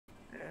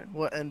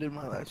What ended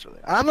my last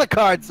relationship? I'm the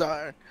card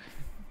czar.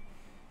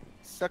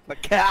 Suck my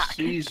cock.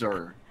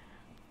 Caesar,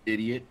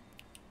 idiot.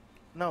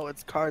 No,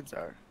 it's card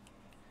czar.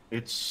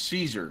 It's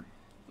Caesar.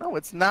 No,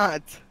 it's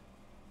not.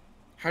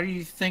 How do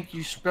you think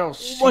you spell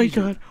Caesar? Oh my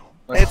god.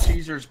 Like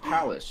Caesar's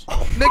Palace.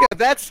 Nigga,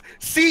 that's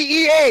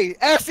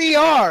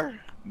CEASER.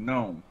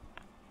 No.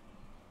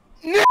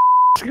 It's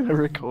gonna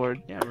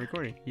record. Yeah, I'm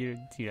recording.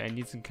 Dude, I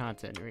need some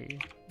content right here.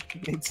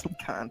 You need some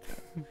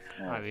content.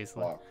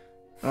 Obviously. Fuck.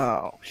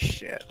 Oh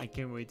shit. I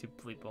can't wait to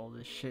bleep all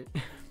this shit.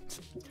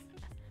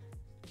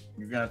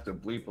 You're gonna have to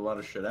bleep a lot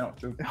of shit out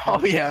too.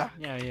 Oh yeah.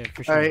 Yeah,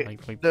 for sure.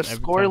 Alright, Like the every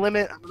score time.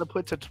 limit I'm gonna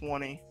put to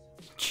 20.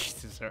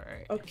 Jesus,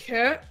 alright.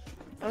 Okay.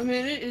 I'm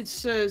in it. It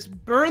says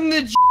burn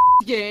the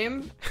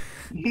game.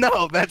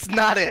 No, that's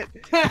not it.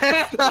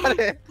 That's not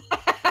it.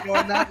 You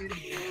are not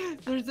in.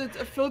 There's a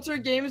filter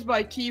games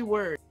by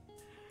keyword.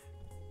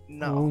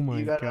 No. Oh my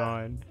you gotta,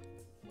 god.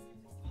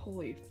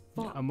 Holy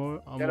fuck. I'm You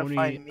gotta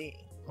find me.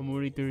 I'm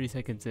only 30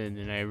 seconds in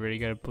and I already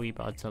gotta bleep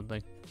out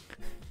something.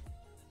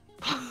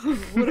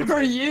 What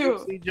are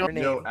you? See your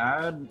name. Yo,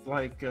 add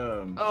like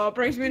Oh, it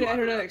brings me to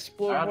Internet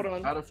Explorer. Hold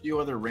on. add a few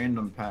other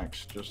random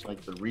packs, just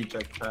like the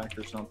reject pack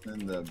or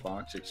something, the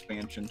box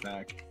expansion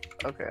pack,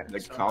 Okay. the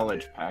so-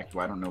 college pack.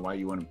 Well, I don't know why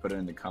you want to put it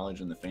in the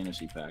college and the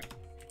fantasy pack,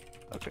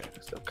 Okay.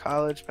 So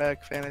college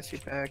pack, fantasy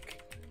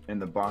pack.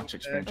 and the box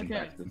expansion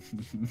Okay. pack.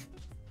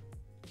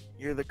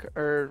 You're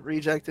the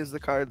reject is the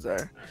cards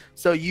are.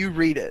 So you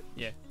read it.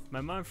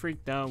 My mom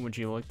freaked out when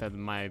she looked at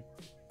my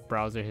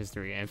browser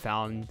history and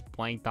found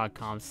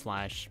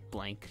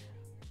blank.com/blank.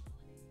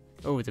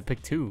 Oh, it's a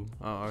pick 2.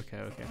 Oh, okay.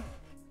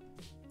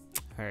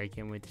 Alright,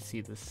 can't wait to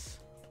see this.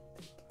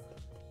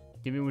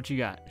 Give me what you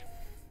got.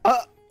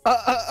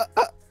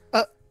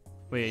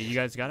 Wait, you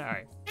guys got it?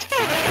 Alright.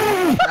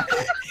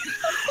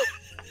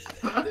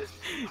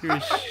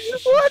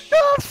 What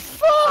the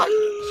fuck?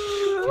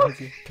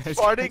 Guys,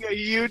 Farting a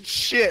huge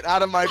shit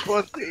out of my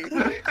pussy.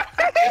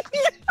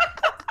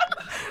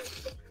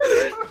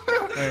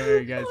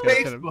 Alright, guys.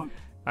 Facebook.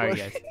 Alright,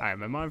 guys. Alright,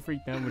 my mom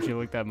freaked out when she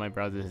looked at my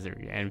browser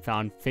history and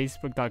found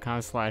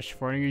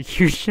facebook.com/farting a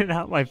huge shit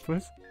out my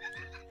pussy.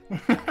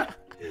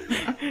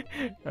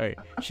 Alright,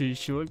 she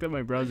looked at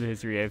my browser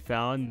history and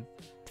found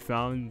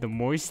the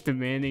moist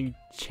demanding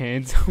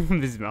chance of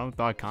his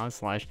mouth.com/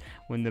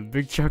 when the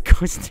big truck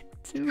goes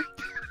to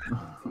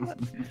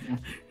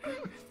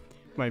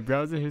my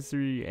browser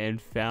history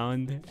and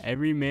found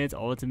every man's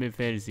ultimate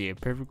fantasy, a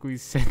perfectly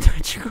set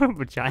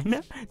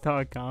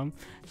vagina.com/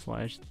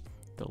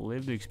 the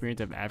lived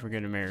experience of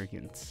African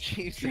Americans.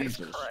 Jesus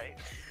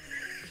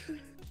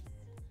Christ.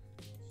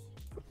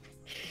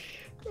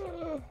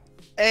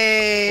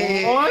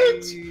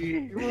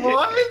 Hey.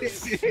 What?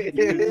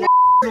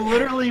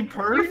 Literally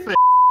perfect.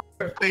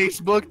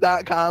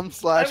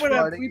 Facebook.com/farting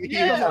I would've- a huge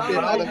shit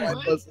out of my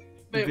pussy.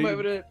 Wait, big-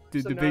 wait.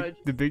 Dude, So the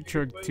now big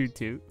truck toot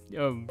toot.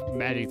 Oh,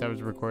 Maddie thought I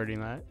was recording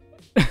that.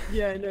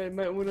 Yeah, I know. I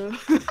might wanna.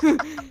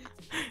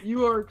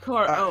 You are a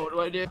car. Oh, what do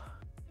I do?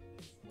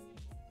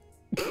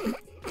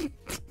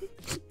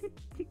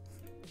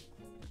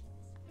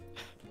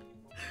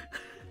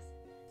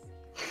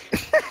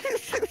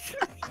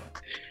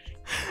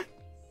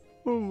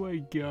 Oh my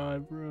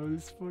god, bro,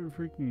 this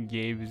freaking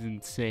game is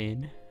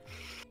insane.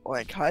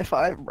 Like high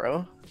five,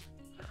 bro.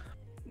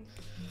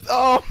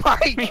 Oh my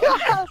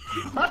god.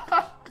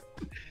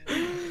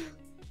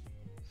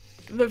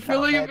 The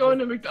feeling of going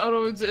to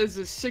McDonald's as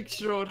a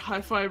 6-year-old high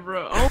five,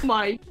 bro. Oh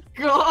my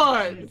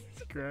god. Jesus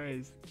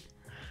Christ.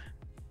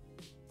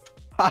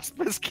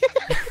 Hospice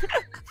care.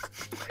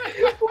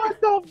 What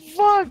the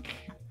fuck?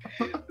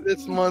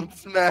 This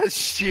month's mass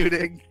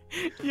shooting.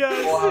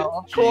 Yes.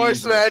 Wow. Of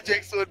course, Jesus.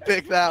 Magix would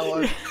pick that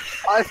one.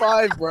 High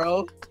five,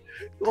 bro.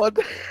 What?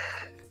 The...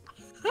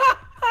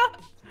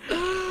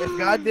 If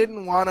God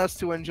didn't want us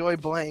to enjoy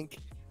blank,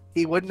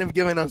 He wouldn't have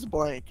given us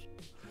blank.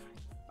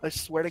 I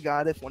swear to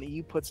God, if one of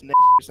you puts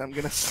niggers, I'm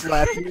gonna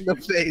slap you in the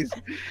face.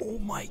 Oh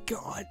my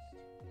god.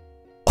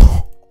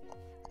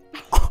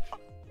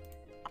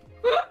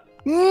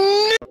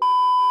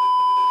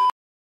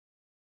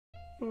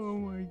 Oh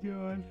my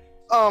god.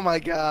 Oh my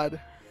God.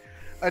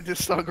 I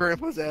just saw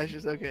Grandpa's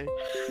ashes. Okay.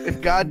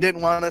 If God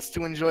didn't want us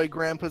to enjoy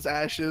Grandpa's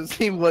ashes,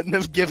 He wouldn't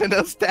have given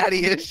us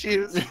daddy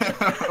issues.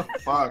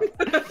 Fuck.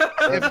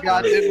 If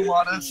God didn't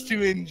want us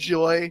to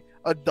enjoy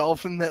a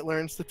dolphin that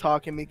learns to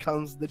talk and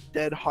becomes the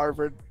dead of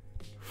Harvard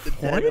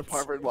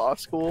Law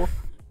School,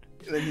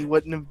 then He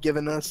wouldn't have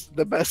given us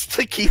the best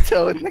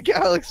taquito in the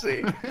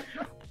galaxy.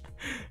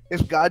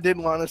 If God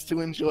didn't want us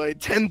to enjoy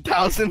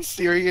 10,000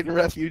 Syrian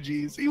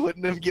refugees, He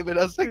wouldn't have given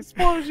us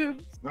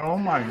explosions. Oh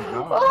my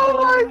god.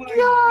 Oh my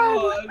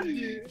God!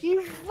 dude.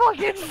 You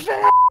fucking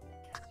fat!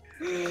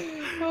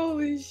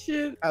 Holy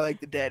shit. I like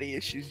the daddy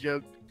issues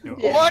joke. Oh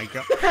Yeah. my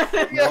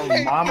god.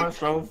 Yo, mama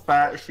so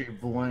fat she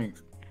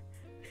blinked.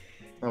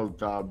 Oh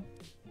god.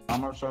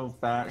 Mama so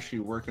fat she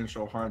working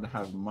so hard to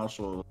have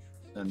muscles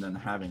and then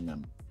having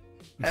them.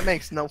 That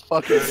makes no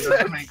fucking That doesn't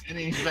sense. make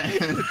any sense.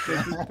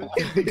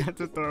 That's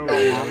a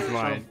throwaway. Mama That's so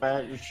mine.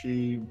 fat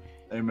she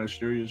a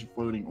mysterious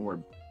floating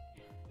orb.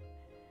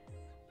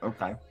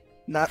 Okay.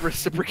 Not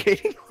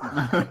reciprocating.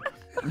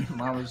 Your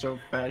mom is so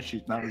fat,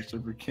 she's not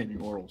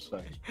reciprocating oral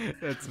sex.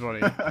 That's funny.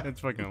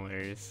 That's fucking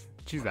hilarious.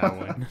 Choose that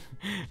one.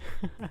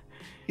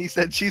 He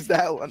said she's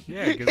that one.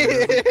 Yeah, because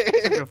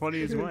it's like the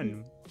funniest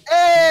one.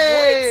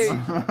 Hey!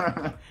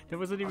 That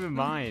wasn't even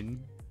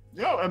mine.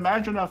 Yo,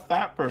 imagine a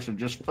fat person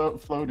just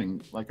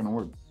floating like an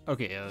orb.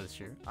 Okay, yeah, that's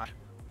true.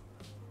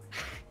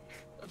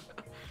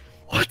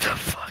 What the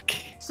fuck?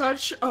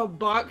 Such a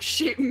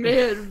box-shaped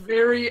man,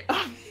 very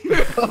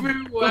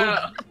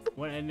well.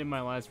 What ended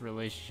my last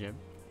relationship?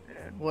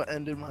 And what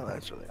ended my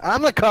last relationship?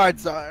 I'm the card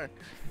czar.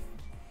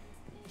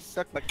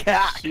 Suck my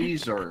cock.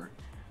 Caesar,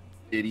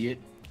 idiot.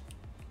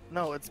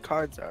 No, it's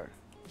card czar.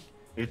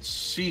 It's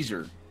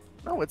Caesar.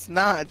 No, it's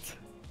not.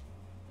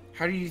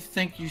 How do you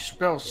think you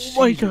spell Caesar?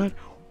 Oh my god.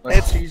 Like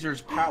It's-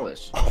 Caesar's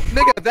palace.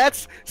 Nigga,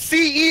 that's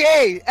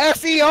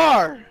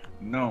CEASER.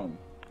 No.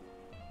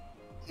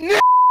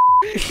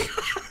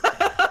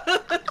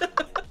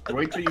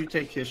 Wait till you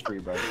take history,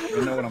 bro.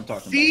 You know what I'm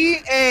talking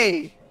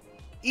CAESAR.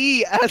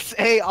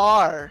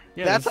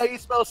 Yeah, That's that's- how you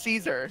spell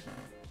Caesar.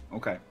 about.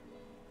 Okay.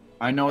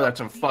 I know that's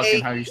a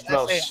fucking how you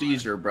spell C-A-S-A-R.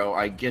 Caesar, bro.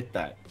 I get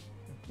that.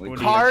 Wait What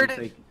till do you you- actually Card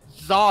take-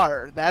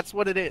 czar. That's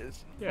what it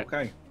is. Yeah.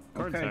 Okay.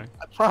 Cards Okay. are.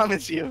 I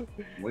promise you.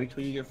 Wait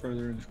till you get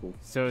further in school.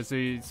 So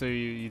you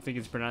think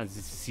it's pronounced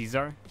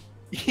Caesar?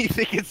 You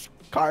think it's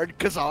card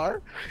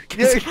kazar?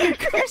 He's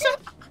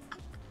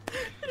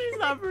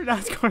not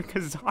pronounced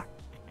Kazar.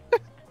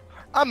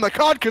 I'm the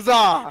card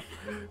kazar.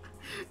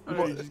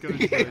 Alright, just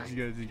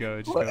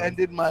go. What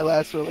ended my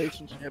last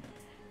relationship?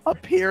 A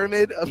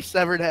pyramid of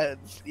severed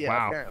heads. Yeah,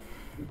 Wow. apparently.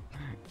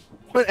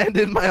 What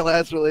ended my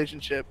last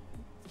relationship?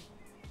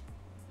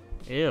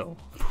 Ew.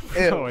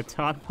 Ew. No, it's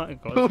not close.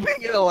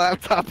 Pooping in a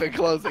laptop and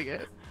closing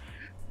it.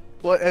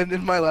 What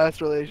ended my last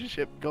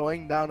relationship?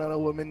 Going down on a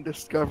woman,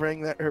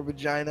 discovering that her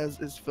vagina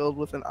is filled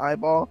with an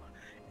eyeball,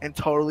 and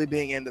totally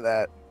being into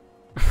that.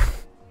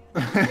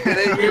 And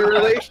in your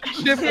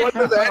relationship, what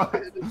does that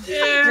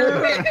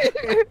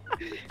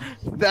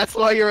end? That's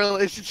why your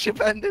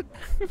relationship ended?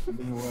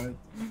 What?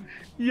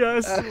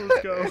 Yes,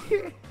 let's go.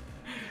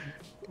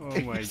 Oh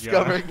my god.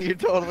 Discovering you're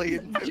totally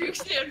into You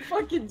stand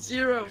fucking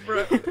zero,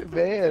 bro. it.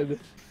 Man.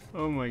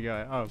 Oh my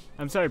god. Oh,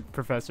 I'm sorry,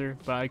 Professor,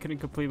 but I couldn't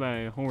complete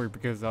my homework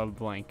because of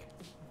blank.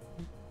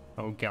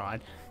 Oh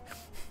god.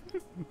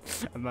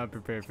 I'm not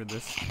prepared for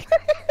this.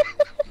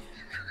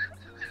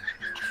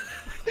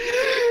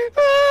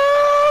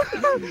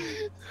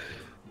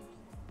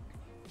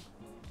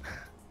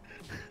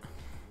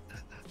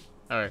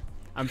 Alright.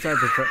 I'm sorry,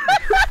 Professor.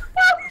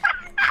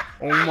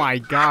 Oh my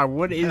god,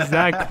 what is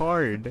that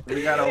card?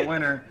 We got a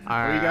winner.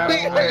 Alright, We got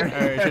a winner.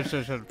 alright,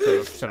 shut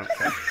up.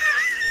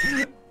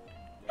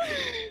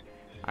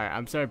 Alright,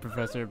 I'm sorry,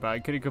 Professor, but I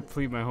couldn't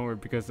complete my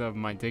homework because of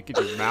my dick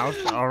in your mouth.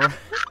 Alright.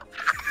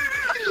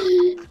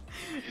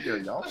 Yo,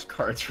 y'all's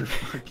cards are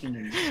fucking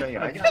insane.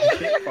 I got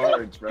shit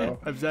cards, bro.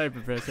 I'm sorry,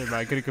 Professor, but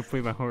I couldn't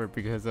complete my homework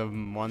because of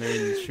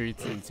wandering the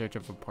streets in search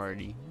of a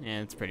party.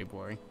 And it's pretty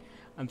boring.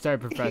 I'm sorry,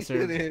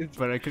 Professor, It is.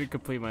 but I couldn't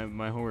complete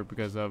my homework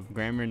because of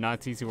grammar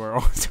Nazis who are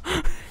also.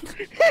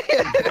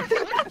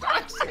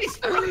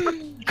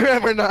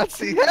 Grammar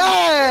Nazi.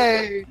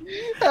 Hey!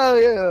 Hell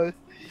yeah.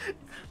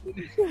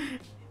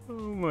 Oh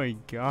my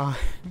god.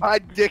 My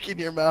dick in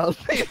your mouth.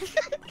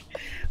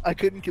 I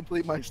couldn't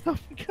complete my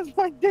stuff because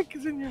my dick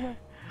is in your mouth.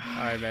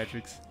 Alright,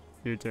 Matrix,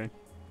 your turn.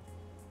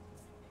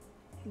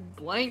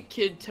 Blank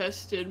kid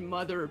tested,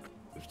 mother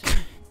approved.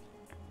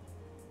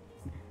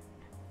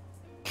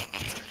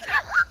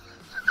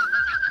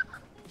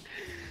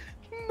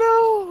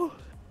 No.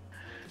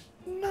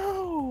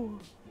 No.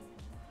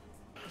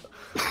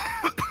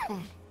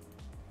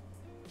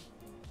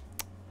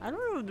 I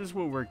don't know if this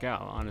will work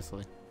out,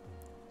 honestly.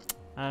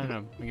 I don't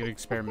know. I'm gonna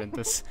experiment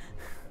this.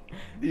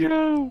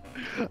 No.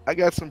 I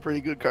got some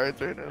pretty good cards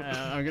right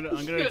now. I'm gonna.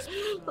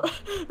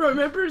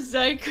 Remember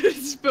Zach could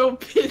spell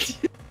pigeon?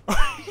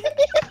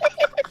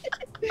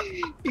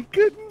 He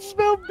couldn't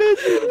spell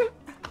pigeon.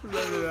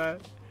 Remember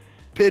that.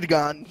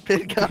 Pidgon.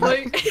 Pidgon.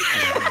 Like,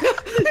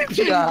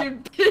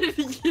 pigeon,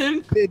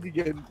 pigeon.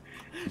 Pidgon.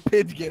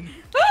 Pidgon.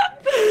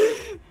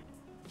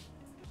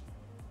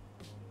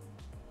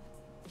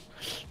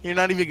 You're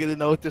not even gonna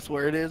know what this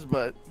word is,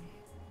 but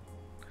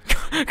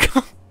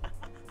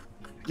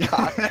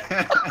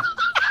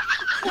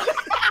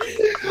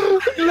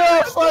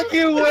no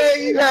fucking way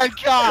you had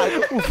cock.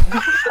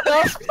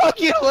 No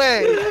fucking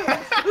way.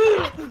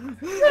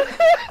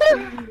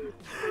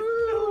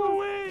 No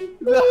way.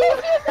 No.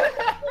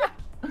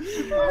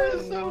 That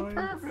is so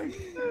perfect.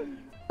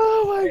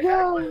 Oh my I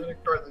god. wanted a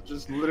card that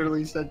just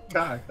literally said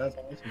cock. That's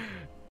awesome.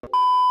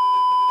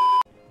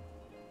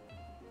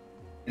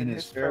 In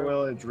his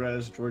farewell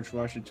address, George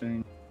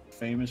Washington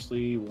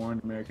famously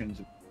warned Americans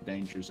of the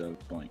dangers of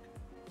blank.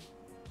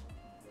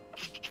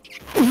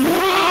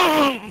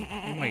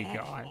 Oh my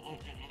god.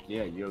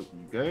 Yeah, you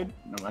good?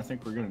 No, I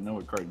think we're gonna know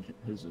what card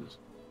his is.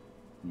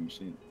 Let me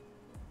see.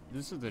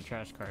 This is the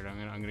trash card. I'm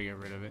gonna get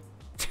rid of it.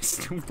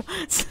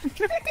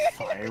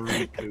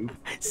 Fiery poop.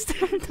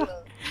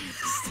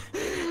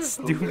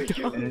 Snoop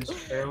Dogg. In his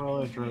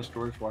farewell address,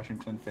 George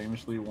Washington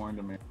famously warned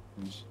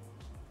Americans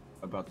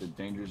about the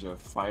dangers of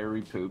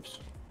fiery poops,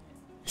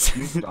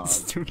 Snoop Dogg,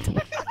 Snoop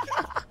Dogg.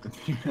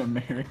 the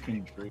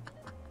American dream.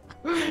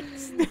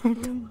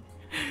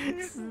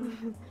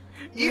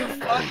 You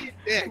fucking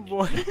dick.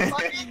 What?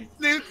 Fucking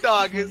Snoop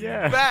Dogg is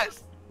Yeah. the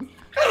best.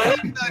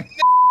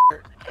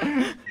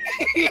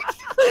 He's the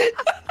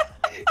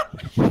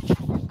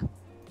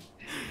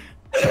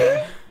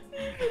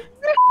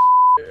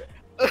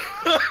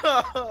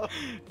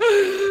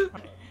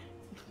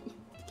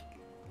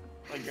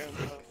My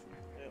grandpa,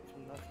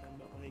 from nothing,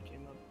 but when he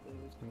came up to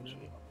this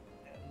country,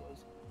 and was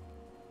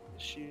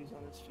his shoes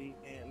on his feet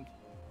and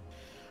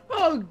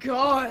Oh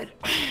God!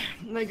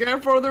 My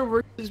grandfather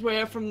worked his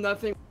way up from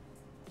nothing.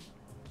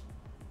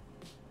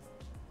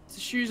 The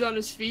shoes on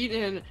his feet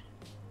and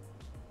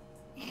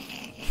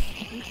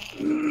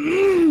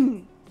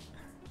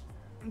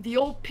the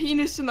old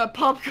penis in the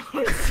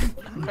popcorn.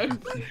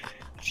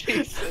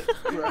 Jesus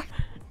Christ.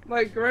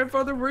 My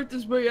grandfather worked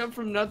his way up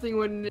from nothing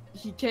when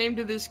he came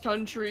to this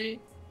country.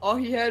 All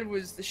he had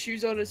was the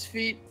shoes on his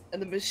feet and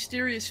the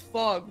mysterious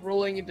fog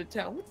rolling into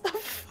town. What the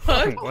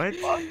fuck?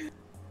 What?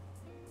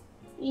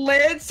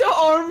 Lance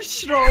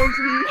Armstrong.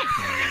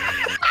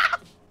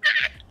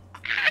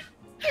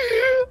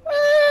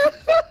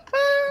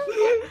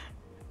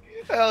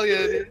 Hell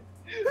yeah, dude.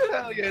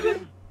 Hell yeah,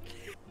 dude.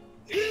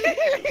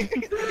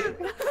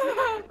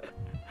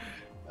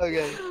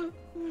 Okay.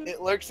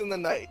 It lurks in the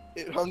night.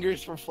 It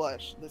hungers for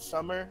flesh. This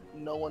summer,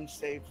 no one's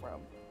safe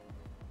from.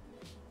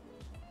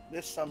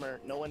 This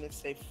summer, no one is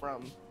safe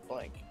from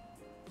blank.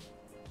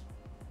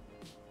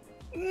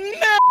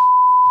 No!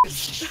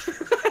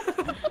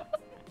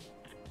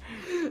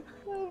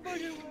 Oh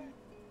fucking way.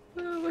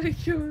 Oh my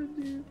God,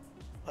 dude.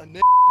 A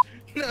n-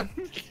 No.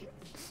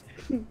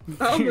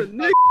 I'm a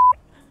nick.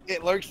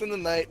 It lurks in the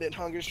night. It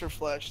hungers for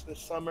flesh. This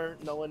summer,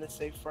 no one is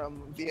safe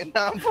from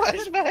Vietnam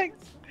flashbacks.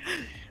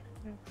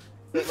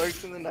 It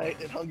lurks in the night.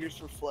 It hungers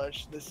for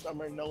flesh. This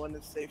summer, no one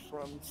is safe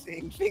from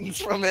seeing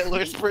things from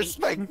Hitler's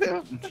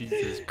perspective.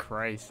 Jesus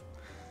Christ.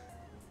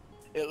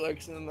 It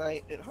lurks in the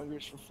night. It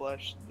hungers for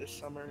flesh. This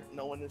summer,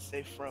 no one is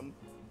safe from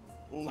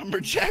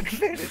lumberjack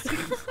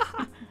fantasies.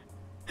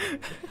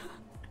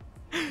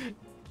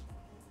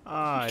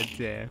 Ah,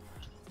 damn.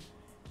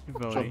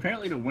 So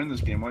apparently to win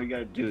this game, all you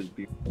gotta do is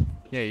be...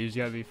 Yeah, you just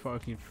gotta be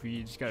fucking free.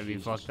 You just gotta be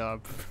fucked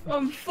up.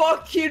 I'm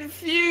fucking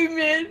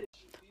fuming.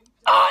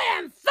 I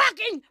am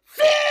fucking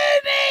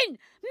fuming!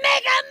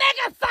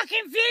 Mega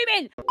fucking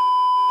fuming!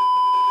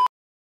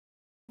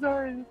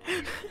 Sorry.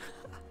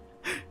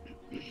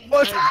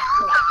 What?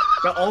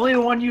 The only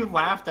one you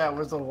laughed at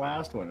was the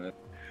last one.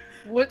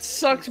 What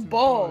sucks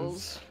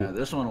balls? Yeah,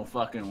 this one will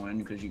fucking win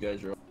because you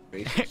guys are all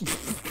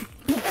racist.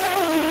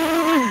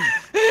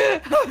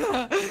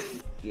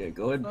 Yeah,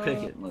 go ahead and pick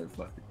it,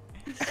 motherfucker.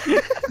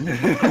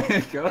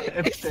 Go ahead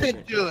and What's pick it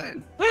it.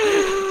 doing?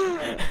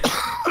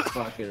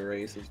 Fucking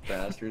racist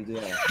bastards,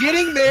 yeah.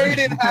 Getting married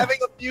and having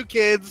a few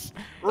kids.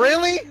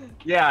 Really?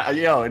 Yeah,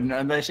 yo,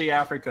 and they see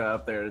Africa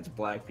up there, it's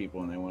black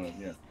people and they want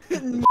to,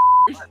 yeah.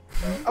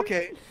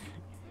 Okay.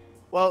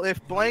 Well,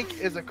 if blank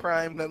is a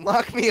crime, then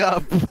lock me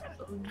up.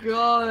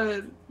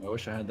 God. I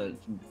wish I had that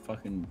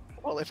fucking...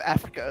 Well, if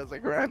Africa is a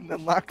crime,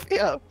 then lock me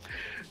up.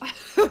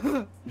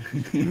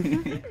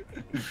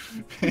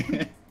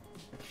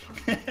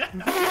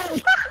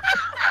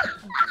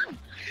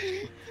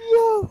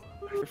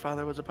 Your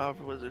father was a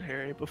powerful wizard,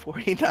 Harry. Before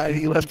he died,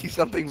 he left you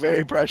something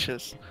very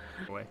precious.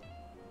 Boy.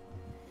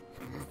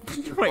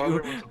 Your Wait,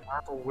 father was a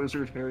powerful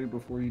wizard, Harry.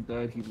 Before he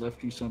died, he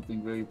left you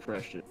something very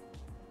precious.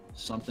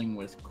 Something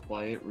with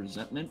quiet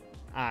resentment.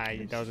 Ah,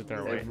 that was a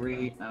third way.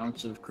 Every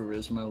ounce of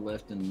charisma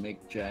left in Mick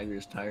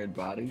Jagger's tired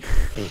body.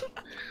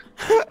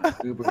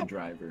 Uber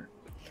driver.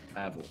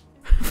 Pavel.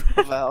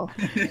 Well,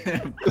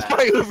 it's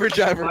my Uber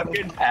driver.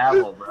 Fucking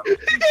Pavel, bro.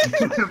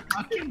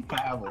 Fucking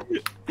Pavel.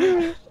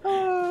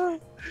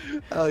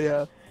 Oh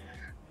yeah.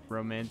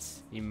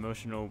 Romance,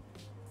 emotional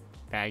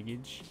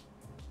baggage.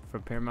 For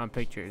Paramount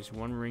Pictures,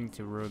 One Ring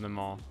to Rule Them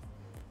All.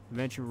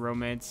 Adventure,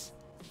 romance,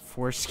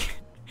 foreskin.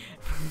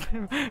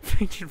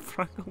 Featured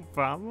Barack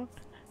Obama.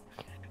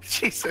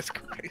 Jesus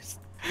Christ.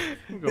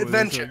 We'll go with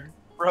this Adventure,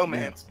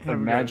 romance.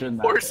 Imagine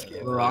that.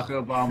 Foreskin. Barack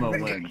Obama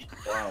wins.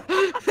 Wow.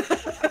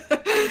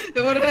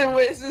 What did I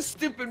win? This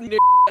stupid nigga.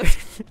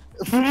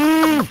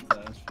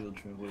 Last field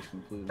trip was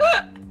completely.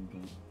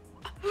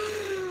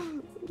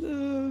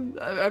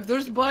 If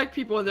there's black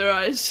people in their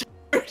eyes,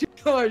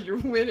 God, you're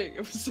winning.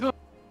 I'm sorry.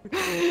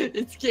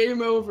 It's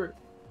game over.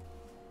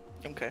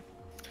 Okay.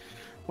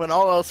 When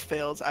all else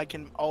fails, I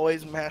can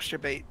always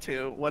masturbate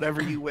to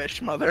whatever you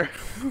wish, mother.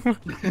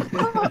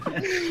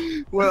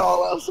 When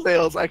all else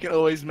fails, I can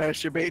always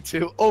masturbate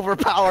to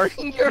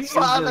overpowering your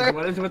father.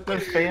 What is with the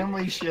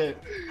family shit?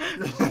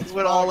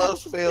 When all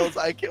else fails,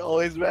 I can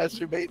always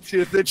masturbate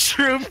to the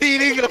true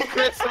meaning of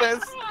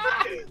Christmas.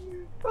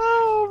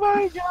 Oh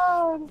my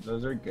god.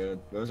 Those are good.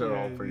 Those are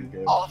all pretty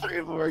good. All three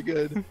of them are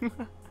good.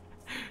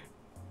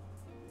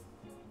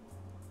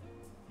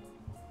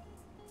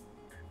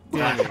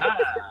 Damn it.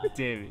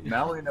 Damn it.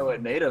 Now we know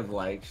what native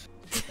likes.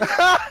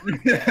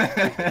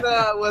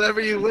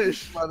 Whatever you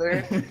wish,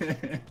 mother.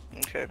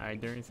 Okay.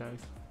 Alright, during size.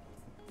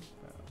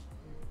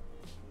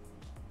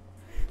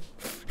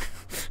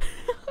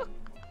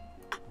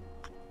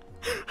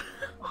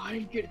 I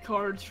get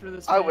cards for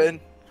this. I man. win.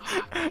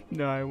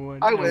 No, I won.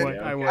 I win.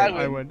 I won. I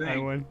I win. won. I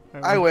won.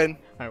 I win.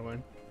 I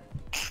won.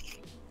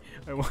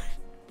 I won.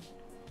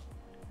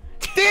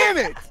 Damn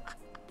it!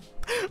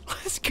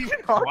 Let's go.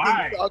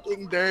 Why?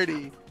 Talking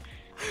dirty.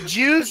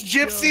 Jews,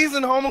 gypsies,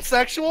 and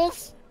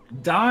homosexuals?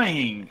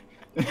 Dying.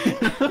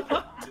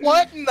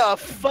 What in the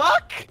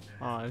fuck?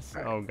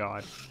 Oh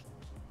god.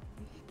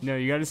 No,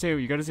 you gotta say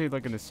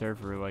like in a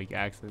surfer like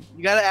accent.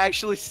 You gotta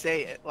actually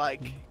say it,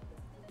 like.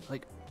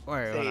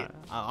 Alright, Say it.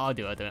 I'll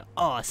do it.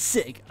 Oh,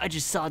 sick! I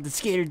just saw the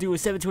skater do a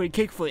 720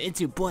 kickflip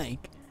into blank.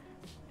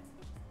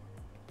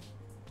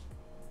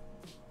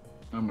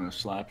 I'm gonna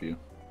slap you.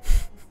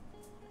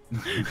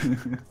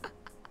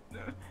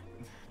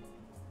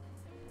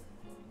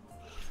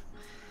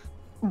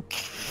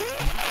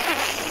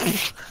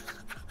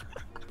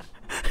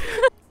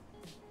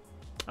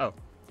 Oh,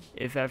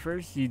 if at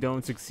first you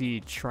don't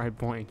succeed, try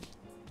blank.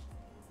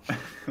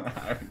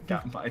 I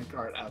got my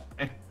card out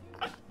there.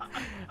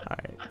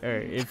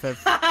 Alright. If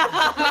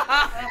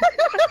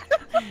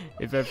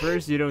at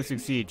first you don't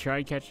succeed,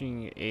 try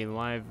catching a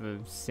live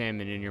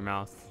salmon in your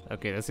mouth.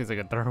 Okay, that seems like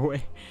a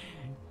throwaway.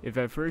 If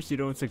at first you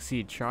don't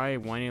succeed, try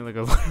whining like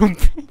a little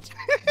bitch.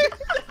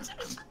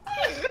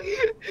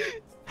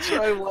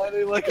 Try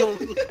whining like a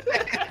little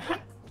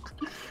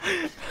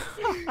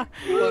What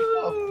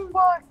the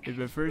fuck? If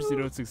at first you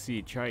don't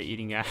succeed, try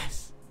eating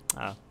ass.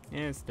 Oh,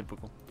 yeah, it's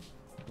typical.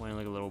 Whining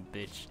like a little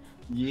bitch.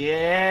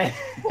 Yeah.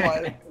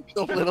 Whining like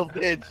a little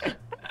bitch.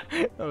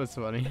 That was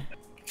funny.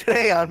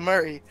 Today on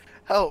Murray,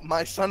 help,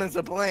 my son is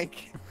a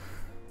blank.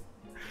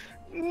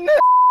 No.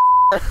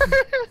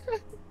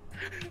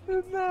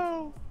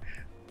 No.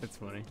 That's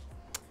funny.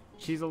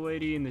 She's a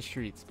lady in the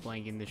streets,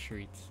 blank in the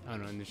streets. Oh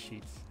no, in the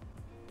sheets.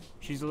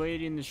 She's a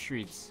lady in the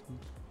streets.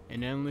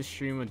 An endless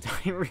stream of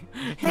diarrhea.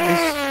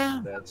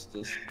 That's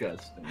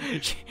disgusting.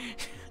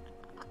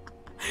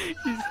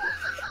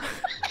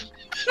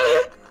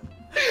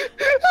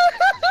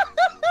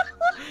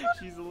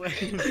 She's a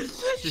lady in the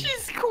streets.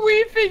 She's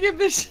queefing in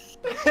the.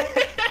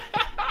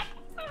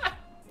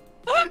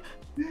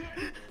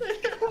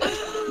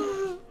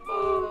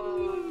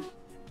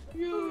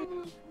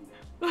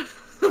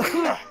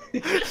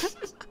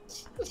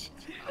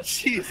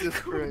 Jesus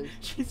Christ.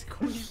 She's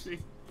queefing.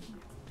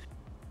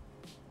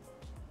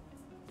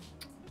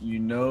 You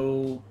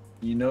know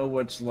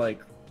what's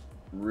like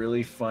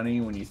really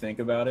funny when you think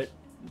about it?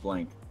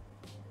 Blank.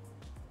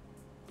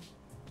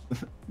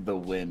 The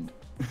wind.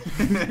 This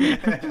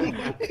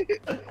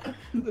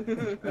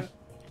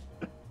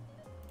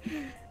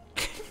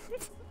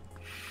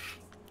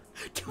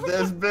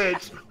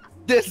bitch.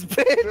 This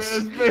bitch.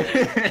 This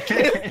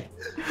bitch.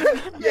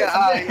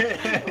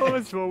 Yeah,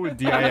 What's wrong with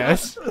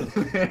DIS? this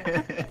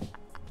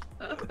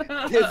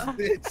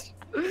bitch.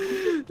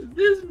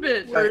 This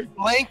bitch. Right,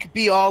 blank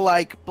be all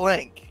like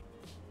blank.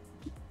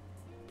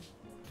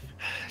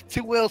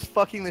 Two whales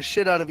fucking the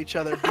shit out of each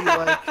other be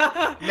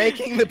like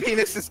making the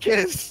penises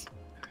kiss.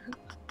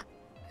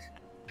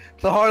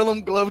 The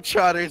Harlem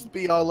Globetrotters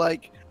be all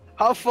like,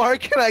 how far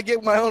can I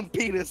get my own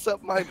penis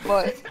up my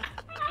butt?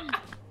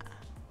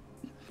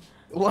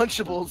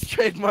 Lunchables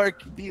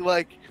trademark be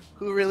like,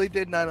 who really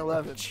did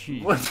 9/11?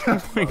 Jeez. What the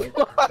fuck?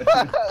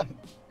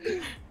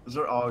 Those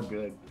are all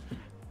good.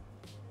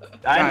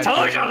 I God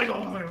told damn you.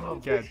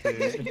 God damn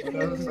it.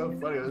 That was so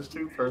funny. It was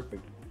too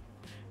perfect.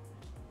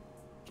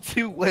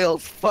 Two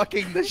whales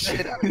fucking the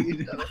shit out of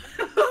each other.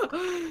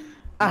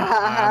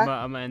 I'm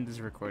gonna end this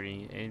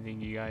recording. Anything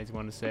you guys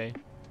want to say?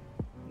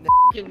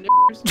 Fucking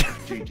niggers.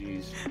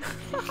 GG's.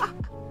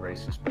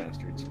 Racist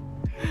bastards.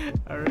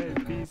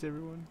 Alright, peace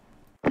everyone.